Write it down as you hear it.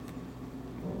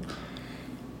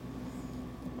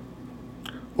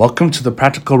Welcome to the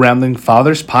Practical Rambling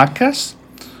Fathers podcast.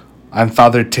 I'm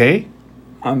Father Tay.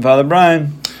 I'm Father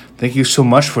Brian. Thank you so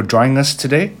much for joining us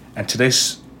today. And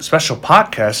today's special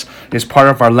podcast is part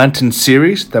of our Lenten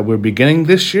series that we're beginning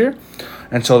this year.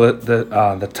 And so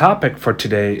the topic for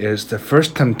today is the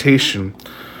first temptation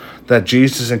that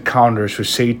Jesus encounters with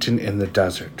Satan in the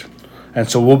desert. And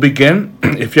so we'll begin.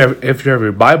 If you have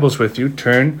your Bibles with you,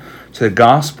 turn to the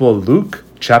Gospel of Luke,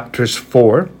 chapters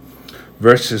 4,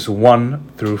 verses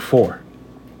 1 through 4.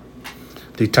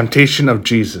 The temptation of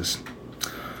Jesus.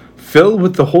 Filled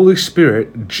with the Holy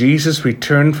Spirit, Jesus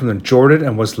returned from the Jordan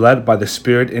and was led by the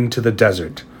Spirit into the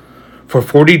desert for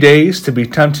 40 days to be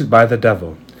tempted by the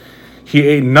devil. He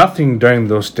ate nothing during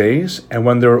those days, and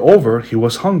when they were over, he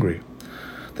was hungry.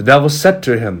 The devil said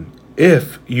to him,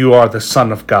 "If you are the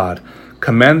Son of God,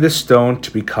 command this stone to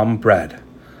become bread."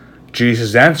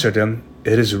 Jesus answered him,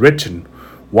 "It is written,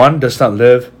 one does not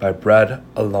live by bread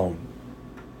alone."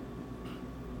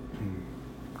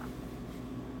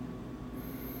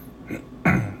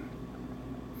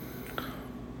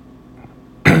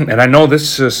 And I know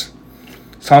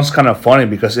sounds kind of funny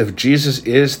because if Jesus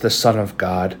is the Son of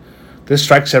God, this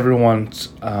strikes everyone's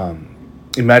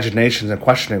imaginations and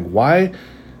questioning, why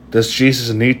does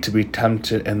Jesus need to be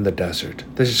tempted in the desert?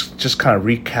 This is just kind of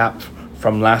recap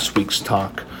from last week's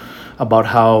talk about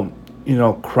how,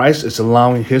 Christ is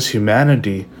allowing his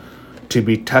humanity to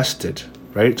be tested,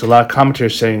 right? So a lot of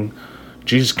commentators saying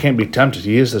Jesus can't be tempted.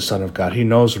 He is the Son of God. He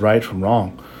knows right from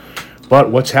wrong. But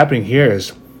what's happening here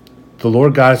is the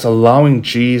Lord God is allowing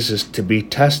Jesus to be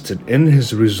tested in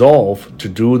his resolve to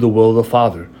do the will of the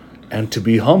Father and to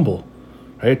be humble,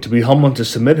 right? To be humble and to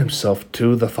submit himself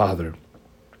to the Father.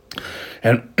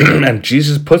 And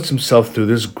Jesus puts himself through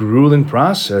this grueling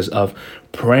process of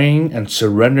praying and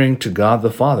surrendering to God the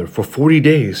Father for 40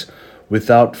 days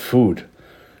without food.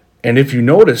 And if you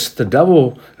notice, the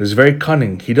devil is very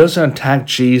cunning. He doesn't attack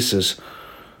Jesus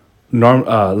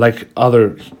like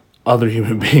other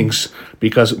human beings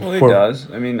because he does.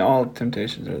 I mean, all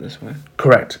temptations are this way.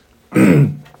 Correct.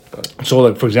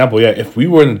 So, for example, if we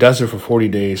were in the desert for 40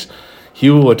 days, he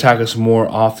will attack us more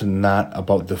often than not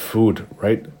about the food,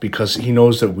 right? Because he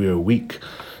knows that we are weak.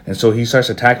 And so he starts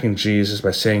attacking Jesus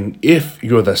by saying, "If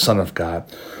you're the Son of God."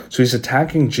 So he's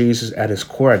attacking Jesus at his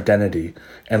core identity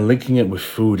and linking it with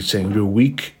food, saying you're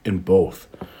weak in both,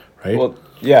 right? Well,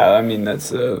 yeah, I mean,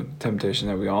 that's a temptation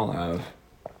that we all have.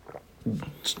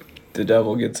 The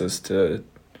devil gets us to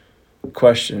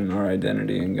question our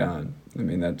identity in God. I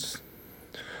mean, that's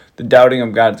the doubting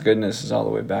of God's goodness is all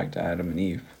the way back to Adam and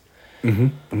Eve.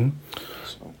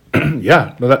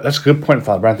 Yeah, no, that's a good point,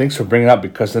 Father Brian. Thanks for bringing it up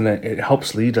because then it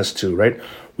helps lead us to, right?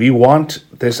 We want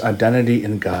this identity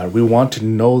in God. We want to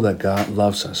know that God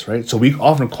loves us, right? So we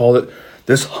often call it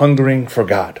this hungering for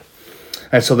God.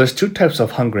 And so there's two types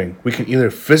of hungering. We can either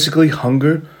physically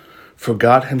hunger for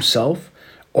God himself,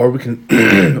 or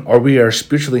we are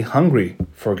spiritually hungry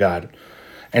for God.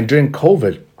 And during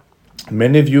COVID,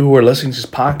 many of you who are listening to this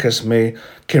podcast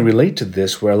can relate to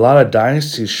this, where a lot of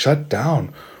dioceses shut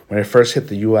down when it first hit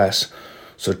the U.S.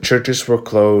 So churches were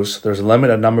closed. There's a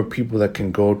limited number of people that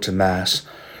can go to Mass.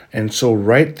 And so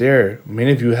right there,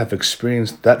 many of you have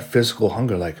experienced that physical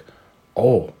hunger, like,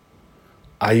 oh,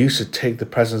 I used to take the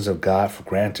presence of God for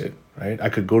granted, right? I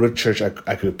could go to church,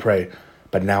 I could pray,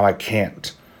 but now I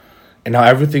can't. And now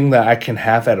everything that I can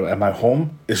have at my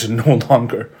home is no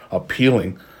longer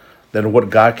appealing than what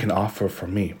God can offer for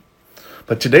me.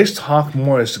 But today's talk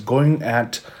more is going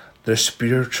at the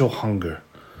spiritual hunger.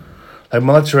 Like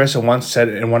Mother Teresa once said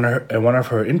in one of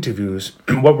her interviews,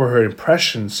 what were her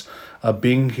impressions of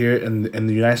being here in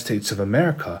the United States of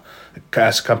America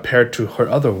as compared to her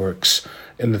other works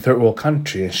in the third world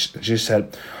country. And she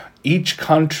said, each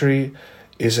country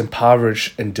is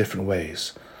impoverished in different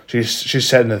ways. She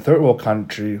said in the third world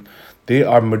country, they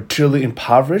are materially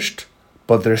impoverished,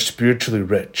 but they're spiritually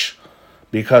rich.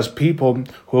 Because people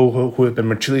who have been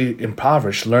materially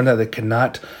impoverished learn that they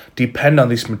cannot depend on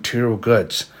these material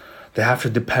goods. They have to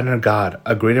depend on God,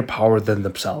 a greater power than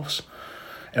themselves.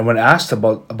 And when asked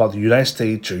about the United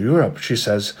States or Europe, she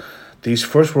says, these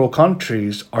first world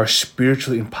countries are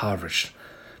spiritually impoverished.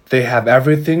 They have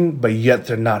everything, but yet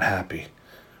they're not happy,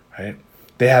 right?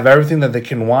 They have everything that they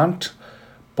can want,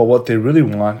 but what they really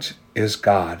want is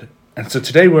God. And so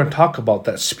today we're going to talk about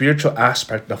that spiritual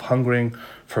aspect of hungering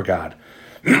for God.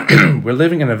 We're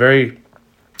living in a very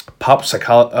pop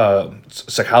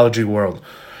psychology world.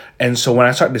 And so when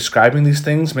I start describing these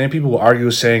things, many people will argue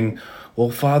saying,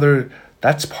 well, Father,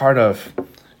 that's part of,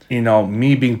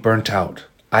 me being burnt out.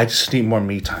 I just need more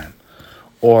me time.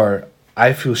 Or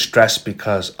I feel stressed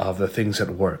because of the things at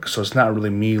work. So it's not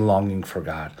really me longing for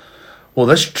God. Well,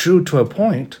 that's true to a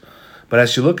point, but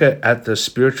as you look at the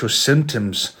spiritual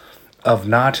symptoms of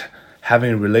not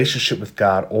having a relationship with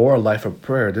God or a life of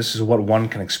prayer, this is what one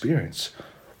can experience: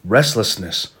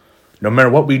 restlessness. No matter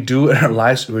what we do in our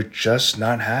lives, we're just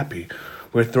not happy.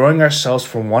 We're throwing ourselves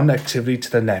from one activity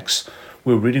to the next.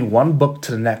 We're reading one book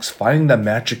to the next, finding that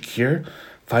magic cure,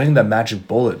 finding that magic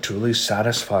bullet to really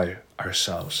satisfy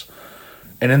ourselves.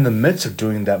 And in the midst of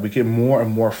doing that, we get more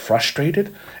and more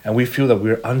frustrated and we feel that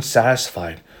we're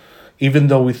unsatisfied. Even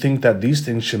though we think that these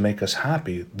things should make us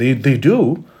happy. They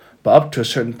do, but up to a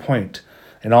certain point.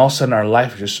 And all of a sudden our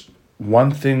life is just one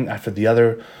thing after the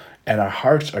other, and our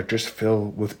hearts are just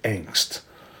filled with angst.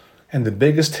 And the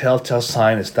biggest telltale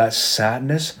sign is that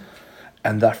sadness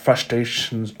and that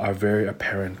frustrations are very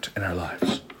apparent in our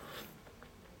lives.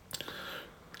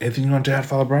 Anything you want to add,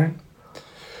 Father Brian?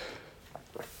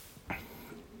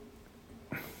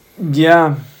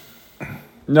 Yeah.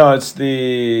 No, it's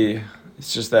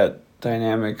just that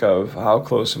dynamic of how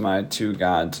close am I to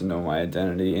God, to know my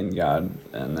identity in God,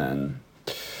 and then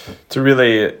to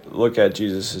really look at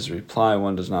Jesus' reply,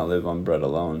 one does not live on bread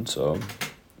alone. So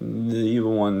the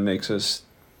evil one makes us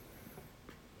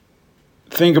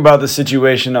think about the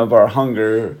situation of our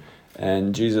hunger,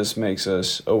 and Jesus makes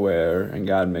us aware, and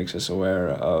God makes us aware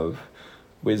of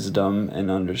wisdom and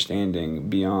understanding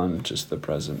beyond just the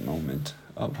present moment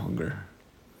of hunger.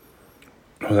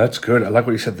 Oh, that's good. I like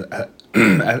what you said at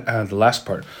the last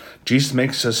part. Jesus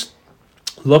makes us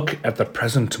look at the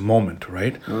present moment,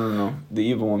 right? No. The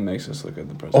evil one makes us look at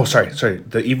the present. Oh, sorry.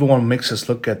 The evil one makes us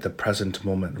look at the present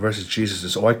moment versus Jesus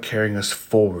is always carrying us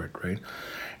forward, right?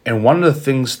 And one of the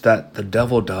things that the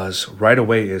devil does right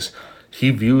away is he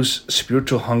views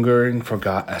spiritual hungering for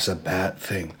God as a bad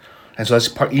thing. And so that's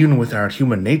part, even with our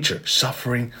human nature,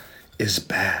 suffering is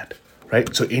bad,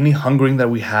 right? So any hungering that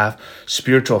we have,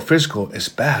 spiritual or physical, is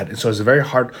bad. And so it's very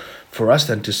hard for us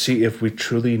then to see if we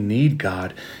truly need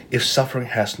God, if suffering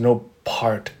has no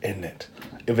part in it,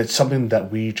 if it's something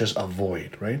that we just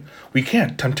avoid, right? We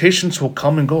can't. Temptations will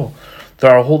come and go through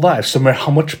our whole lives, no matter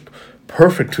how much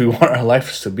perfect we want our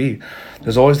lives to be.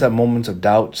 There's always that moment of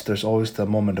doubts. There's always that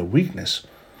moment of weakness.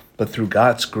 But through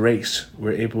God's grace,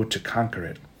 we're able to conquer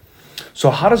it.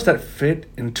 So how does that fit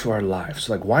into our lives?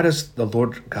 Like, why does the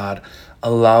Lord God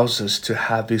allows us to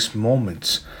have these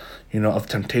moments, of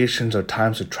temptations or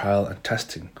times of trial and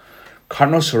testing?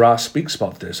 Cardinal Sarah speaks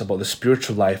about this, about the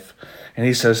spiritual life. And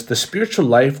he says, the spiritual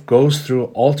life goes through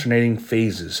alternating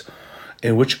phases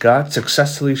in which God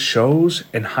successfully shows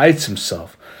and hides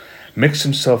himself, makes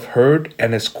himself heard,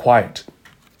 and is quiet.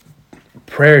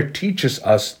 Prayer teaches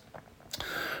us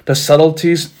the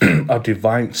subtleties of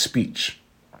divine speech.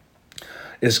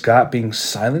 Is God being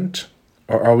silent,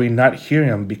 or are we not hearing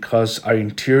him because our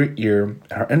interior ear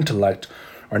and our intellect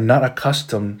are not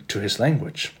accustomed to his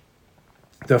language?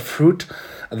 The fruit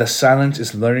of the silence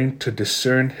is learning to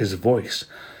discern his voice,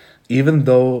 even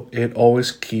though it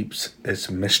always keeps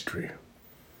its mystery.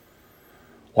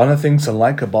 One of the things I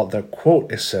like about that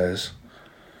quote, it says,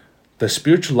 the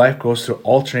spiritual life goes through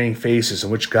alternating phases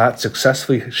in which God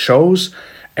successfully shows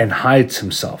and hides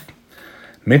himself,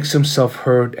 makes himself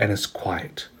heard, and is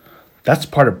quiet. That's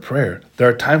part of prayer. There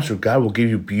are times where God will give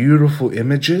you beautiful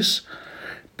images,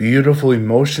 beautiful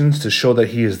emotions to show that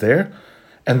he is there.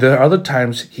 And there are other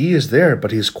times he is there,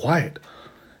 but he's quiet,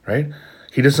 right?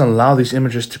 He doesn't allow these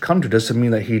images to come to you. Doesn't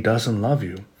mean that he doesn't love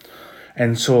you.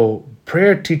 And so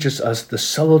prayer teaches us the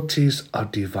subtleties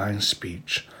of divine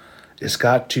speech. Is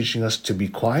God teaching us to be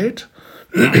quiet?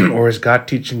 Or is God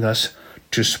teaching us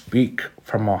to speak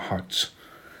from our hearts?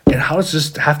 And how does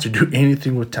this have to do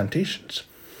anything with temptations?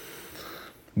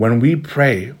 When we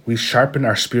pray, we sharpen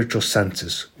our spiritual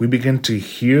senses. We begin to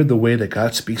hear the way that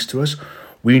God speaks to us.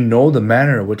 We know the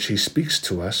manner in which he speaks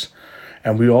to us.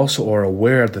 And we also are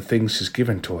aware of the things he's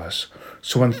given to us.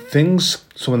 So when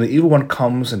the evil one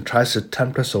comes and tries to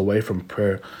tempt us away from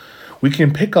prayer, we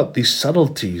can pick up these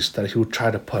subtleties that he will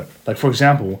try to put. Like, for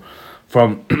example,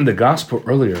 from the gospel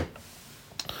earlier,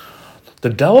 the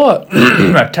devil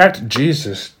attacked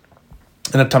Jesus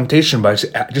in a temptation by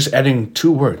just adding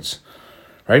two words,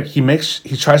 right? He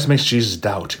tries to make Jesus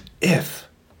doubt if,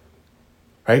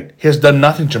 right? He has done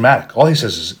nothing dramatic. All he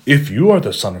says is, if you are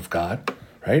the Son of God,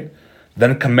 right,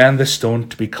 then command this stone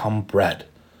to become bread.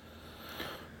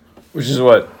 Which is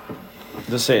what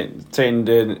Satan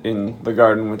did in the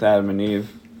garden with Adam and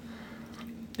Eve.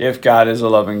 If God is a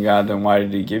loving God, then why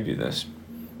did he give you this?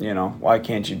 Why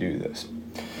can't you do this?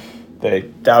 They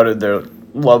doubted their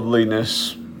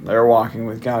loveliness. They were walking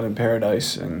with God in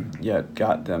paradise, and yet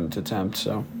got them to tempt.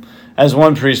 So, as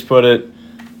one priest put it,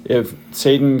 if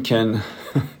Satan can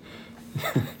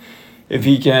if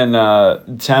he can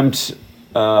tempt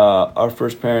our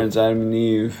first parents, Adam and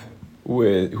Eve,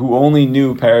 who only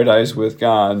knew paradise with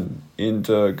God,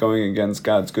 into going against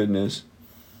God's goodness,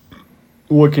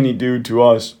 what can he do to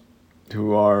us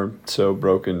who are so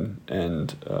broken?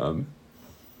 And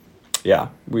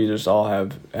we just all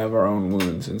have our own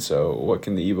wounds, and so what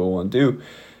can the evil one do?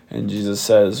 And Jesus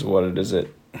says, what is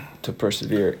it to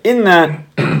persevere in that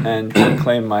and to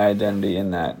claim my identity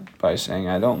in that by saying,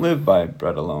 I don't live by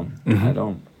bread alone.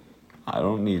 I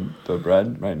don't need the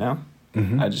bread right now.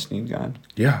 I just need God.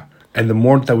 Yeah. And the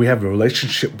more that we have a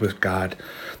relationship with God,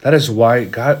 that is why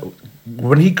God,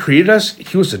 when he created us,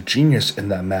 he was a genius in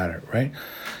that matter, right?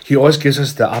 He always gives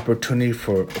us the opportunity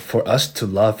for us to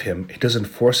love him. He doesn't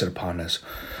force it upon us.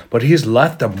 But he's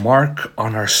left a mark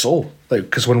on our soul.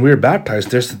 Because when we were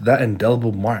baptized, there's that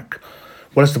indelible mark.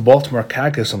 What does the Baltimore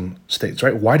Catechism states,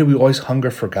 right? Why do we always hunger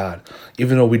for God?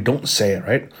 Even though we don't say it,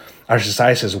 right? Our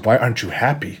society says, why aren't you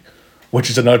happy? Which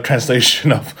is another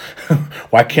translation of,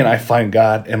 why can't I find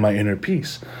God in my inner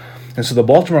peace? And so the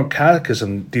Baltimore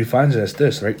Catechism defines it as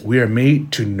this, right? We are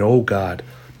made to know God,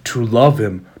 to love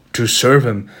him, to serve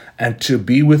him, and to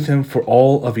be with him for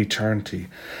all of eternity.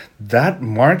 That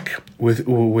mark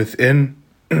within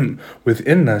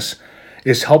us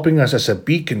is helping us as a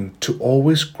beacon to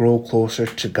always grow closer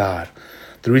to God.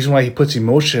 The reason why he puts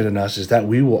emotion in us is that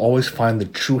we will always find the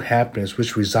true happiness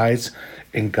which resides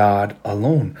in God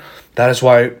alone. That is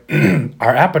why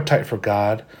our appetite for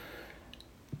God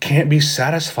can't be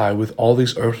satisfied with all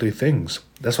these earthly things.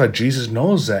 That's why Jesus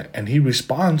knows that, and he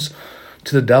responds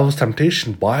to the devil's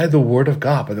temptation by the word of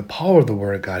God, by the power of the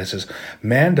word of God. He says,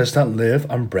 man does not live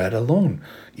on bread alone.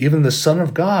 Even the Son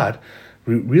of God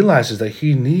realizes that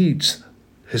he needs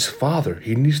his Father.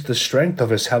 He needs the strength of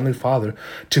his Heavenly Father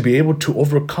to be able to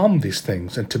overcome these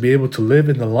things and to be able to live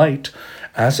in the light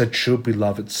as a true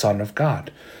beloved Son of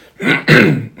God.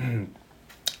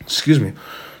 Excuse me.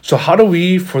 So how do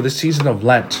we, for the season of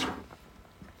Lent,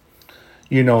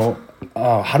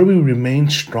 how do we remain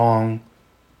strong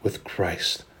with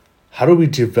Christ? How do we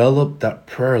develop that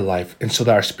prayer life and so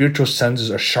that our spiritual senses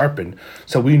are sharpened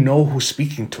so we know who's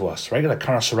speaking to us, right? Like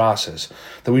Carlos Sarah says,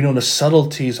 that we know the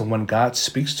subtleties of when God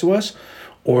speaks to us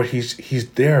or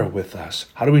he's there with us.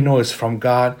 How do we know it's from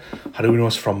God? How do we know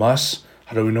it's from us?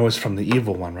 How do we know it's from the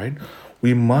evil one, right?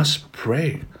 We must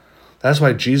pray. That's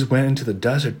why Jesus went into the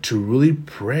desert, to really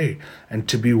pray and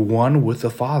to be one with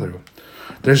the Father.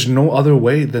 There's no other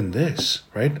way than this,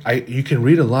 right? You can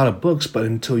read a lot of books, but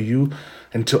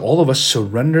until all of us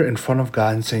surrender in front of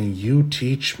God and saying, you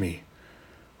teach me,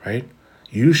 right?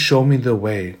 You show me the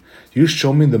way. You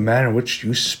show me the manner in which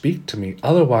you speak to me.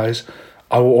 Otherwise,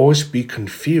 I will always be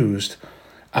confused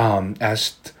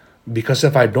because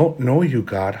if I don't know you,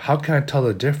 God, how can I tell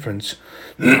the difference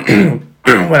when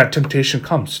a temptation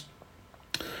comes?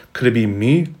 Could it be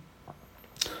me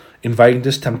inviting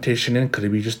this temptation in? Could it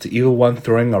be just the evil one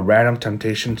throwing a random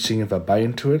temptation, seeing if I buy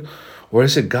into it? Or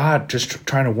is it God just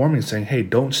trying to warn me, saying, hey,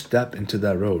 don't step into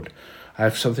that road. I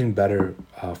have something better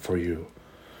for you.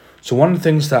 So one of the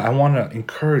things that I want to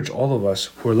encourage all of us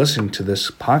who are listening to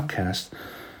this podcast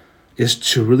is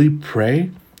to really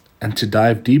pray and to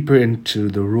dive deeper into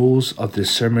the rules of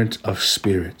discernment of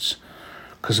spirits.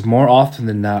 Because more often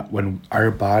than not, when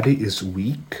our body is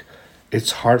weak,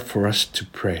 it's hard for us to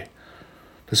pray.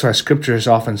 That's why scripture has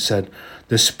often said,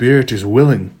 the spirit is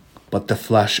willing, but the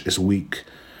flesh is weak.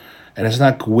 And it's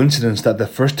not coincidence that the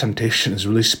first temptation is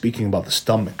really speaking about the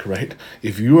stomach, right?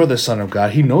 If you are the Son of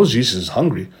God, he knows Jesus is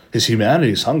hungry. His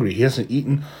humanity is hungry. He hasn't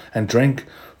eaten and drank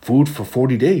food for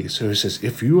 40 days. So he says,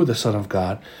 if you are the Son of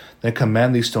God, then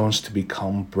command these stones to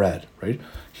become bread, right?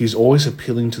 He's always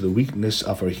appealing to the weakness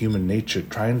of our human nature,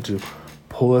 trying to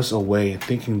pull us away,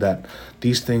 thinking that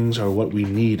these things are what we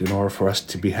need in order for us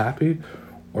to be happy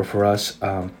or for us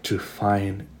to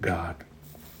find God.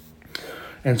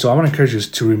 And so I want to encourage you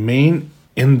to remain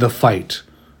in the fight.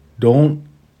 Don't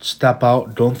step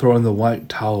out. Don't throw in the white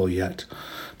towel yet,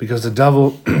 because the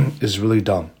devil is really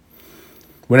dumb.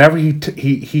 Whenever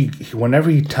whenever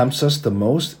he tempts us the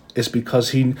most, it's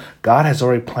because God has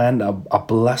already planned a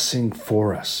blessing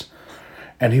for us.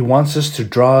 And he wants us to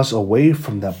draw us away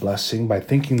from that blessing by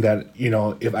thinking that,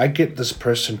 if I get this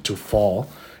person to fall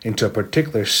into a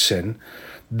particular sin,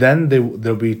 then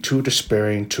they'll be too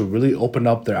despairing to really open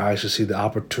up their eyes to see the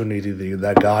opportunity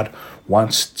that God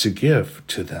wants to give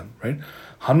to them, right?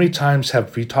 How many times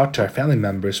have we talked to our family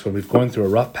members when we've going through a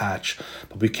rough patch,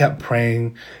 but we kept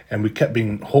praying and we kept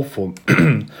being hopeful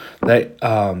that,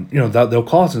 that they'll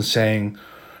call us and saying,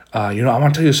 I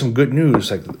want to tell you some good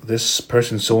news. Like this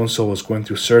person, so and so, was going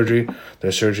through surgery.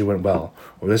 Their surgery went well.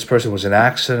 Or this person was in an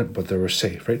accident, but they were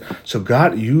safe, right? So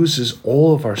God uses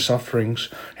all of our sufferings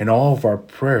and all of our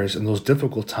prayers in those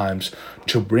difficult times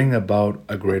to bring about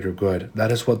a greater good.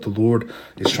 That is what the Lord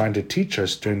is trying to teach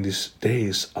us during these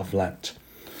days of Lent.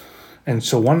 And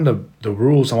so one of the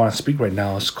rules I want to speak right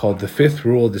now is called the fifth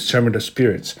rule of discernment of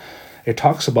spirits. It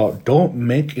talks about don't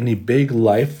make any big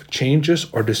life changes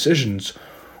or decisions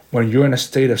when you're in a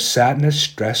state of sadness,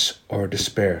 stress, or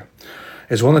despair.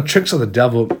 It's one of the tricks of the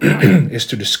devil is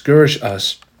to discourage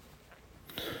us,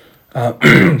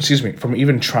 from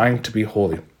even trying to be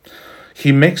holy.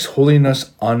 He makes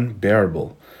holiness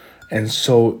unbearable. And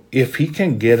so if he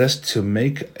can get us to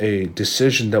make a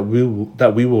decision that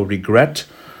we will regret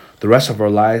the rest of our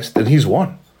lives, then he's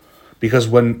won. Because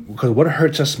what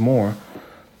hurts us more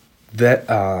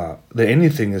than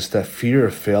anything is that fear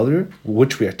of failure,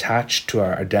 which we attach to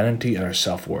our identity and our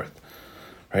self-worth.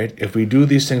 Right? If we do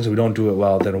these things and we don't do it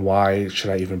well, then why should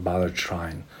I even bother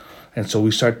trying? And so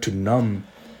we start to numb,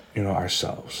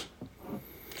 ourselves.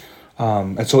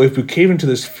 And so if we cave into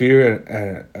this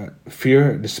fear,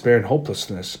 despair, and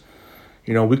hopelessness,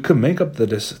 we could make up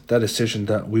that decision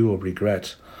that we will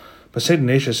regret. But St.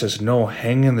 Ignatius says, no,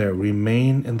 hang in there,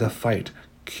 remain in the fight,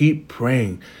 keep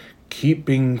praying, keep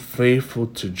being faithful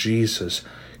to Jesus.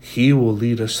 He will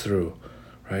lead us through,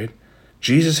 right?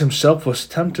 Jesus himself was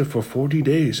tempted for 40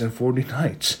 days and 40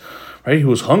 nights, right? He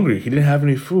was hungry. He didn't have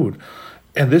any food.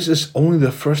 And this is only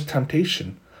the first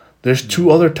temptation. There's two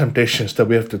other temptations that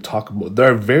we have to talk about.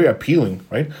 They're very appealing,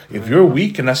 right? If you're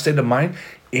weak in that state of mind,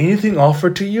 anything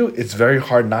offered to you, it's very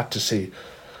hard not to say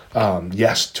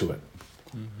yes to it.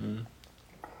 Mm-hmm.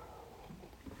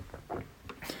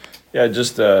 Yeah,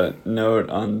 just a note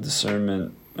on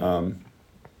discernment.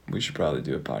 We should probably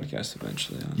do a podcast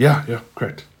eventually. Yeah,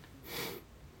 correct.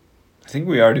 I think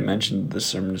we already mentioned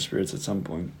discernment of spirits at some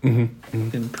point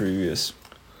in previous.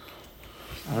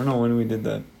 I don't know when we did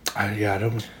that. I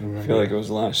don't remember. I feel like it was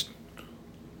long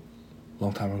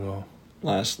time ago.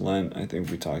 Last Lent, I think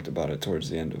we talked about it towards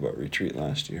the end of our retreat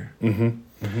last year.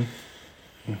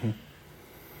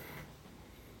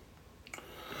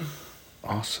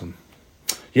 Awesome.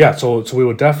 Yeah, so we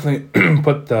will definitely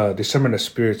put the discernment of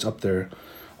spirits up there.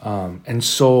 And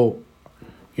so,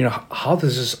 how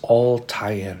does this all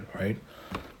tie in, right?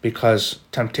 Because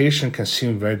temptation can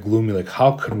seem very gloomy, like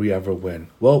how can we ever win?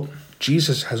 Well,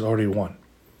 Jesus has already won.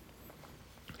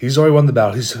 He's already won the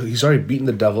battle. He's already beaten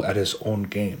the devil at his own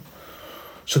game.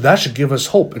 So that should give us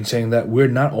hope in saying that we're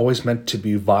not always meant to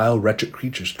be vile, wretched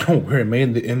creatures. No, we're made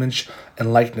in the image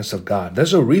and likeness of God.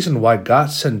 There's a reason why God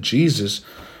sent Jesus,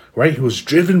 right? He was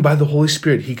driven by the Holy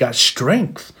Spirit. He got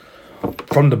strength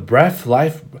from the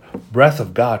life breath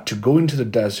of God to go into the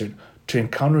desert, to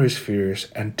encounter his fears,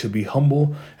 and to be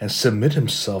humble and submit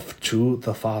himself to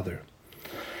the Father.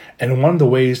 And one of the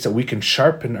ways that we can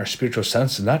sharpen our spiritual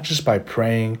senses, not just by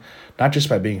praying, not just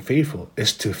by being faithful,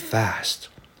 is to fast,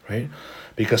 right?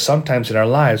 Because sometimes in our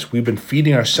lives, we've been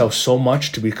feeding ourselves so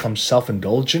much to become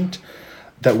self-indulgent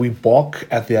that we balk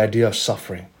at the idea of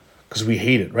suffering because we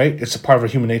hate it, right? It's a part of our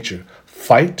human nature.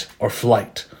 Fight or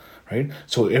flight, right?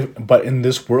 But in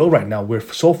this world right now, we're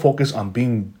so focused on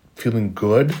feeling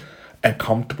good and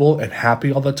comfortable and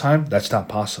happy all the time. That's not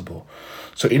possible.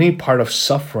 So any part of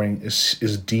suffering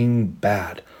is deemed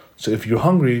bad. So if you're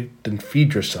hungry, then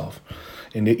feed yourself.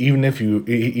 And even if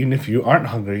you aren't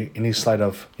hungry, any slight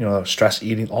of stress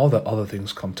eating, all the other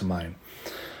things come to mind.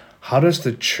 How does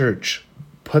the church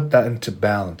put that into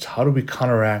balance? How do we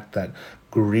counteract that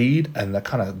greed and that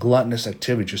kind of gluttonous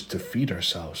activity just to feed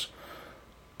ourselves?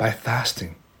 By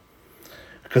fasting.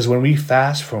 Because when we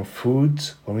fast from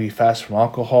foods, when we fast from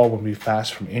alcohol, when we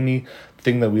fast from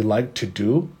anything that we like to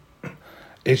do,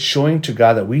 it's showing to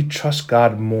God that we trust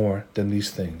God more than these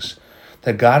things.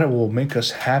 That God will make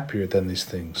us happier than these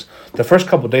things. The first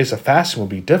couple of days of fasting will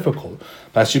be difficult.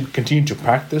 But as you continue to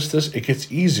practice this, it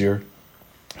gets easier.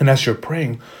 And as you're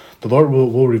praying, the Lord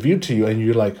will reveal to you and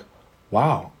you're like,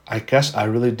 wow, I guess I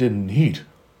really didn't need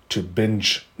to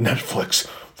binge Netflix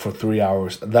for 3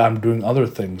 hours. That I'm doing other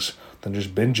things than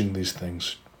just binging these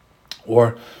things.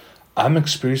 Or I'm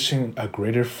experiencing a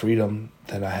greater freedom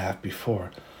than I have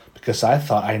before. Because I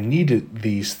thought I needed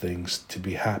these things to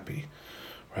be happy,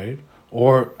 right?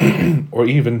 Or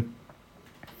even,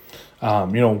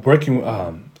 working.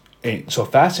 So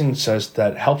fasting says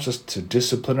that helps us to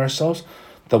discipline ourselves,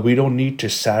 that we don't need to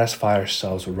satisfy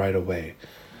ourselves right away.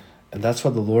 And that's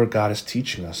what the Lord God is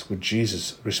teaching us with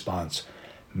Jesus' response.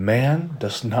 Man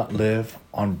does not live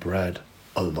on bread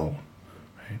alone.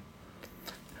 Right?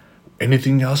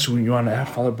 Anything else you want to add,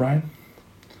 Father Brian?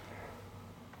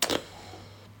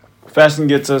 Fasting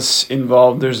gets us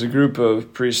involved. There's a group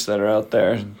of priests that are out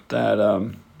there that,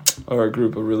 or a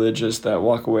group of religious that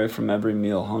walk away from every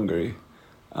meal hungry.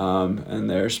 And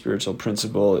their spiritual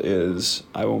principle is,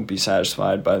 I won't be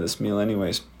satisfied by this meal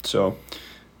anyways. So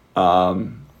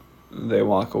they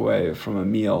walk away from a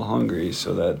meal hungry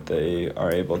so that they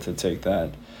are able to take that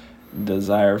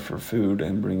desire for food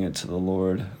and bring it to the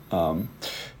Lord.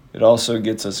 It also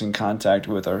gets us in contact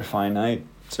with our finite.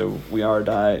 So we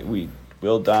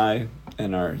will die,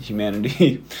 and our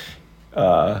humanity,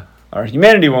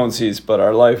 won't cease, but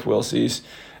our life will cease,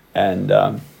 and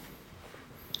that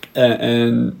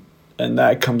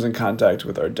comes in contact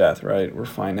with our death. Right, we're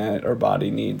finite. Our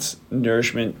body needs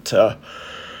nourishment to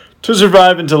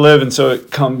survive and to live, and so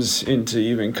it comes into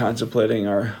even contemplating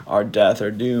our death, our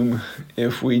doom,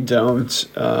 if we don't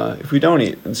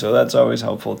eat. And so that's always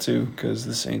helpful too, because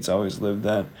the saints always live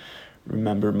that,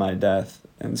 remember my death.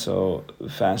 And so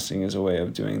fasting is a way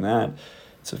of doing that.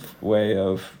 It's a way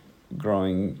of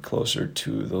growing closer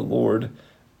to the Lord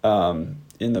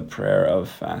in the prayer of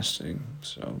fasting.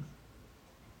 So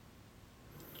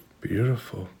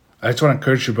beautiful. I just want to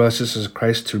encourage you, brothers and sisters of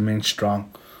Christ, to remain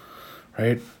strong,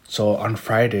 right? So on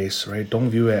Fridays, right, don't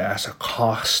view it as a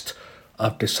cost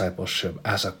of discipleship,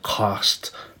 as a cost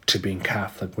to being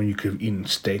Catholic when you could have eaten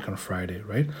steak on Friday,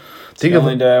 right? It's the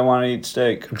only day I want to eat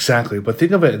steak. Exactly. But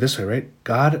think of it this way, right?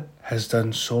 God has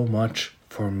done so much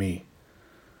for me,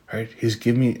 right? He's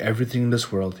given me everything in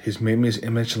this world. He's made me his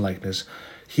image and likeness.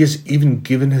 He has even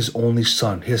given his only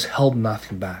son. He has held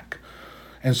nothing back.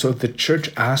 And so if the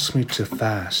church asks me to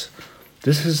fast,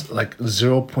 this is like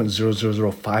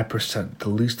 0.0005%, the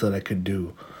least that I could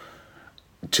do,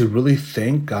 to really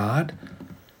thank God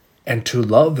and to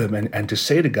love him and to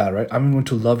say to God, right, I'm going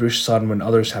to love your son when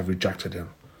others have rejected him,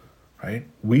 right?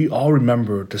 We all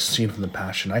remember the scene from the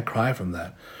Passion. I cry from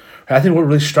that. I think what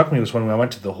really struck me was when we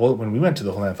went to the Holy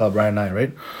Land, Brian and I,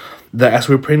 right, that as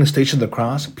we were praying the Station of the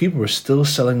Cross, people were still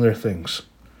selling their things.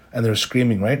 And they're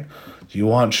screaming, right? Do you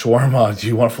want shawarma? Do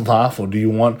you want falafel? Do you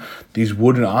want these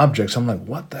wooden objects? I'm like,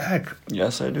 what the heck?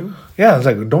 Yes, I do. Yeah, it's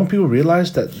like, don't people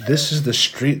realize that this is the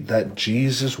street that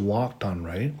Jesus walked on,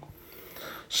 right?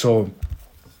 So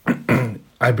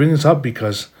I bring this up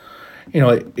because, we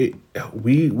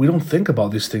don't think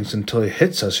about these things until it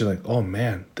hits us. You're like, oh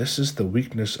man, this is the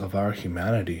weakness of our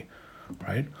humanity,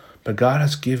 right? But God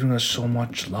has given us so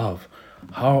much love.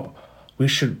 How we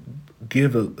should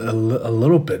give a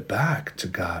little bit back to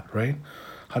God, right?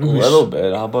 How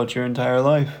about your entire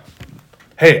life?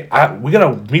 Hey, we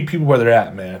gotta meet people where they're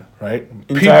at, man, right?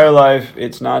 Entire life.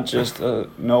 It's not just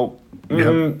nope.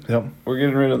 Yep. We're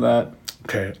getting rid of that.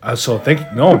 Okay, so thank you.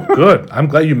 No, good. I'm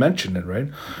glad you mentioned it, right?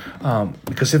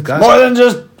 Because if God, more than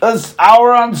just an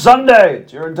hour on Sunday,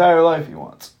 it's your entire life He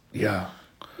wants. Yeah,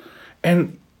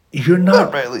 and you're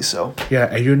not rightly so. Yeah,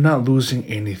 and you're not losing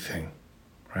anything,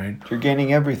 right? You're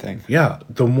gaining everything. Yeah,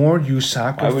 the more you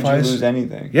sacrifice, why would you lose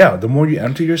anything? Yeah, the more you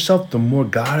empty yourself, the more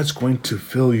God is going to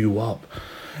fill you up.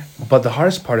 But the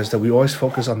hardest part is that we always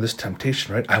focus on this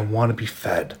temptation, right? I want to be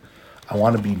fed. I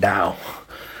want to be now.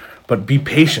 But be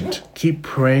patient. Keep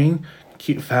praying.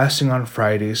 Keep fasting on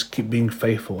Fridays. Keep being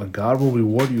faithful. And God will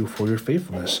reward you for your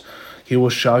faithfulness. He will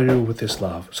shower you with his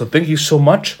love. So thank you so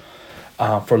much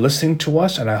for listening to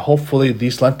us. And hopefully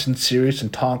these Lenten series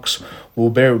and talks will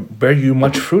bear you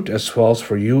much fruit, as well as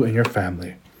for you and your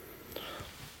family.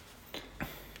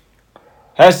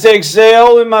 #stay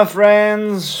holy, my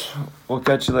friends. We'll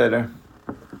catch you later.